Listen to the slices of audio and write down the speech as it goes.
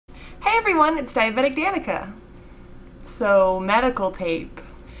Hey everyone, it's Diabetic Danica. So, medical tape.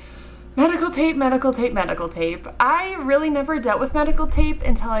 Medical tape, medical tape, medical tape. I really never dealt with medical tape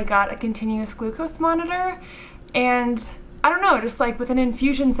until I got a continuous glucose monitor. And I don't know, just like with an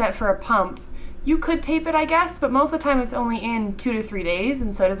infusion set for a pump, you could tape it, I guess, but most of the time it's only in 2 to 3 days,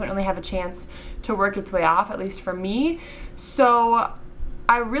 and so it doesn't really have a chance to work its way off, at least for me. So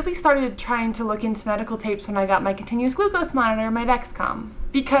I really started trying to look into medical tapes when I got my continuous glucose monitor, my Dexcom.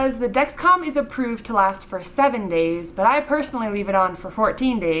 Because the Dexcom is approved to last for 7 days, but I personally leave it on for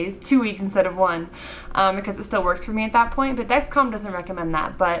 14 days, 2 weeks instead of 1, because it still works for me at that point, but Dexcom doesn't recommend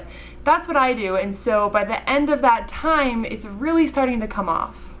that, but that's what I do, and so by the end of that time, it's really starting to come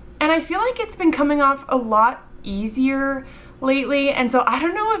off. And I feel like it's been coming off a lot easier lately, and so I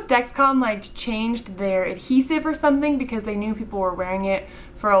don't know if Dexcom like changed their adhesive or something because they knew people were wearing it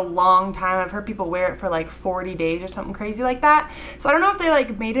for a long time. I've heard people wear it for like 40 days or something crazy like that. So I don't know if they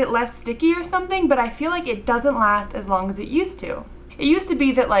like made it less sticky or something, but I feel like it doesn't last as long as it used to. It used to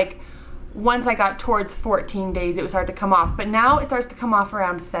be that like once I got towards 14 days it would start to come off, but now it starts to come off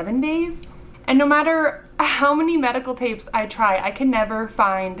around 7 days. And no matter how many medical tapes I try, I can never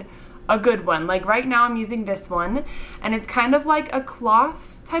find a good one. Like right now I'm using this one, and it's kind of like a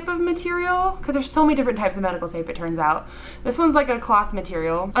cloth type of material, because there's so many different types of medical tape, it turns out. This one's like a cloth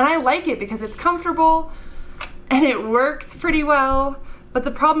material, and I like it because it's comfortable and it works pretty well, but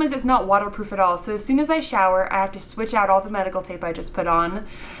the problem is it's not waterproof at all. So as soon as I shower, I have to switch out all the medical tape I just put on,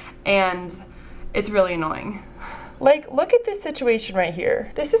 and it's really annoying. Like, look at this situation right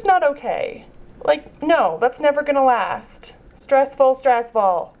here. This is not okay. Like, no, that's never gonna last. Stressful,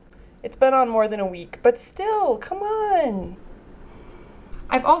 stressful. It's been on more than a week, but still, come on.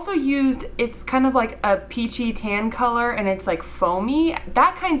 I've also used, it's kind of like a peachy tan color and it's like foamy.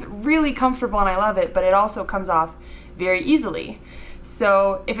 That kind's really comfortable and I love it, but it also comes off very easily.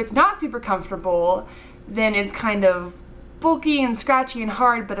 So if it's not super comfortable, then it's kind of bulky and scratchy and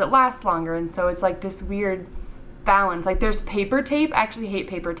hard, but it lasts longer, and so it's like this weird balance. Like there's paper tape, I actually hate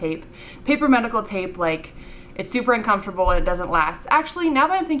paper tape. Paper medical tape, like, it's super uncomfortable and it doesn't last. Actually, now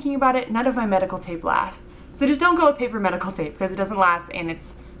that I'm thinking about it, none of my medical tape lasts. So just don't go with paper medical tape because it doesn't last and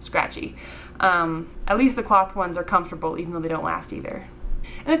it's scratchy. At least the cloth ones are comfortable even though they don't last either.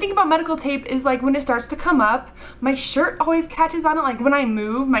 And the thing about medical tape is like when it starts to come up, my shirt always catches on it. Like when I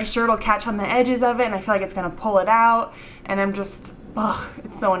move, my shirt will catch on the edges of it and I feel like it's gonna pull it out, and I'm just, ugh,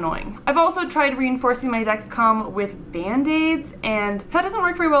 it's so annoying. I've also tried reinforcing my Dexcom with Band-Aids, and that doesn't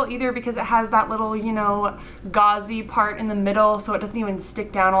work very well either because it has that little, you know, gauzy part in the middle, so it doesn't even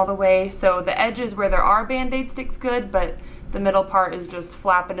stick down all the way. So the edges where there are Band-Aids sticks good, but the middle part is just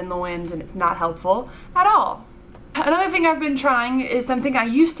flapping in the wind and it's not helpful at all. Another thing I've been trying is something I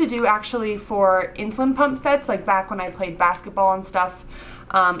used to do actually for insulin pump sets, like back when I played basketball and stuff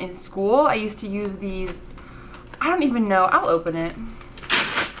in school. I used to use these, I don't even know, I'll open it.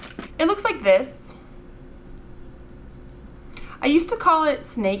 It looks like this. I used to call it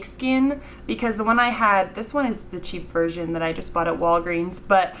snake skin because the one I had, this one is the cheap version that I just bought at Walgreens,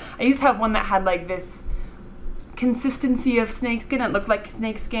 but I used to have one that had like this consistency of snake skin. It looked like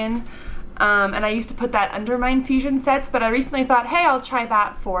snake skin. And I used to put that under my infusion sets, but I recently thought, hey, I'll try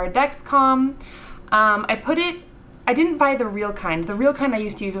that for Dexcom. I didn't buy the real kind. The real kind I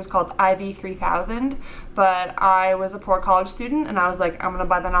used to use was called IV 3000, but I was a poor college student and I was like, I'm gonna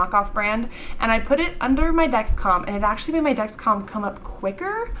buy the knockoff brand. And I put it under my Dexcom, and it actually made my Dexcom come up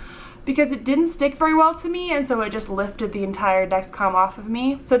quicker because it didn't stick very well to me, and so it just lifted the entire Dexcom off of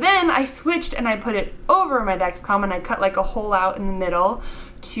me. So then I switched and I put it over my Dexcom, and I cut like a hole out in the middle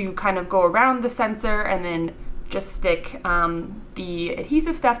to kind of go around the sensor and then just stick the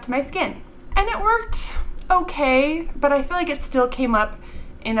adhesive stuff to my skin. And it worked okay, but I feel like it still came up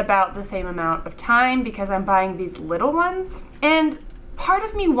in about the same amount of time because I'm buying these little ones. And part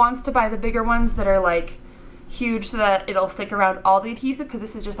of me wants to buy the bigger ones that are like huge so that it'll stick around all the adhesive, because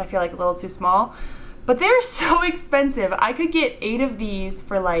this is just, I feel like, a little too small. But they're so expensive. I could get 8 of these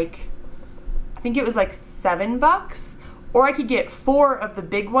for like, I think it was like $7, or I could get 4 of the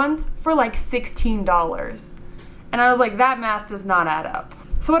big ones for like $16. And I was like, that math does not add up.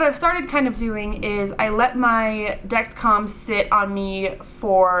 So what I've started kind of doing is I let my Dexcom sit on me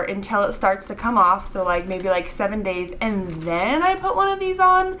until it starts to come off, so like maybe like 7 days, and then I put one of these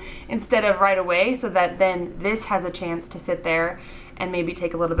on instead of right away, so that then this has a chance to sit there and maybe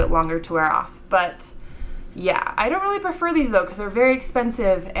take a little bit longer to wear off. But yeah, I don't really prefer these though because they're very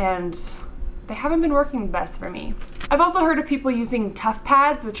expensive and they haven't been working the best for me. I've also heard of people using tough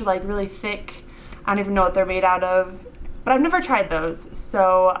pads, which are like really thick. I don't even know what they're made out of, but I've never tried those,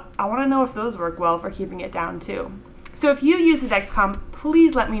 so I want to know if those work well for keeping it down too. So if you use the Dexcom,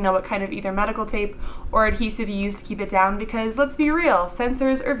 please let me know what kind of either medical tape or adhesive you use to keep it down, because let's be real,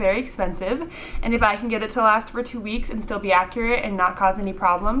 sensors are very expensive, and if I can get it to last for 2 weeks and still be accurate and not cause any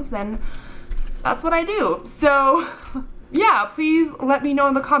problems, then that's what I do. So yeah, please let me know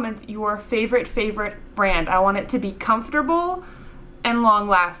in the comments your favorite brand. I want it to be comfortable and long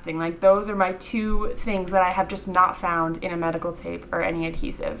lasting. Like, those are my 2 things that I have just not found in a medical tape or any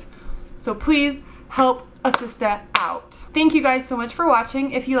adhesive. So please help a sister out. Thank you guys so much for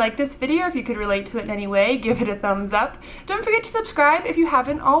watching. If you like this video, if you could relate to it in any way, give it a thumbs up. Don't forget to subscribe if you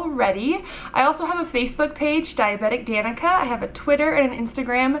haven't already. I also have a Facebook page, Diabetic Danica. I have a Twitter and an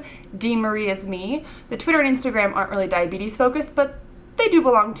Instagram, DMaria'sMe. The Twitter and Instagram aren't really diabetes focused, but they do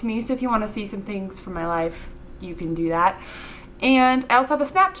belong to me, so if you want to see some things from my life, you can do that. And I also have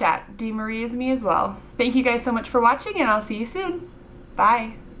a Snapchat, DMaria'sMe as well. Thank you guys so much for watching, and I'll see you soon.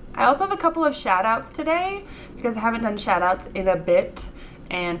 Bye. I also have a couple of shout outs today because I haven't done shout outs in a bit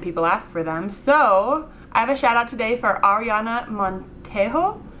and people ask for them. So I have a shout out today for Ariana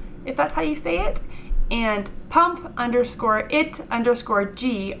Montejo, if that's how you say it, and pump_it_g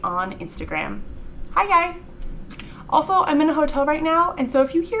on Instagram. Hi guys. Also, I'm in a hotel right now, and so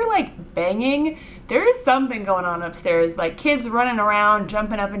if you hear like banging, there is something going on upstairs, like kids running around,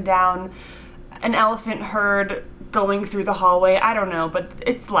 jumping up and down, an elephant herd going through the hallway. I don't know, but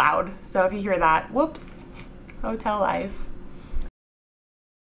it's loud. So if you hear that, whoops, hotel life.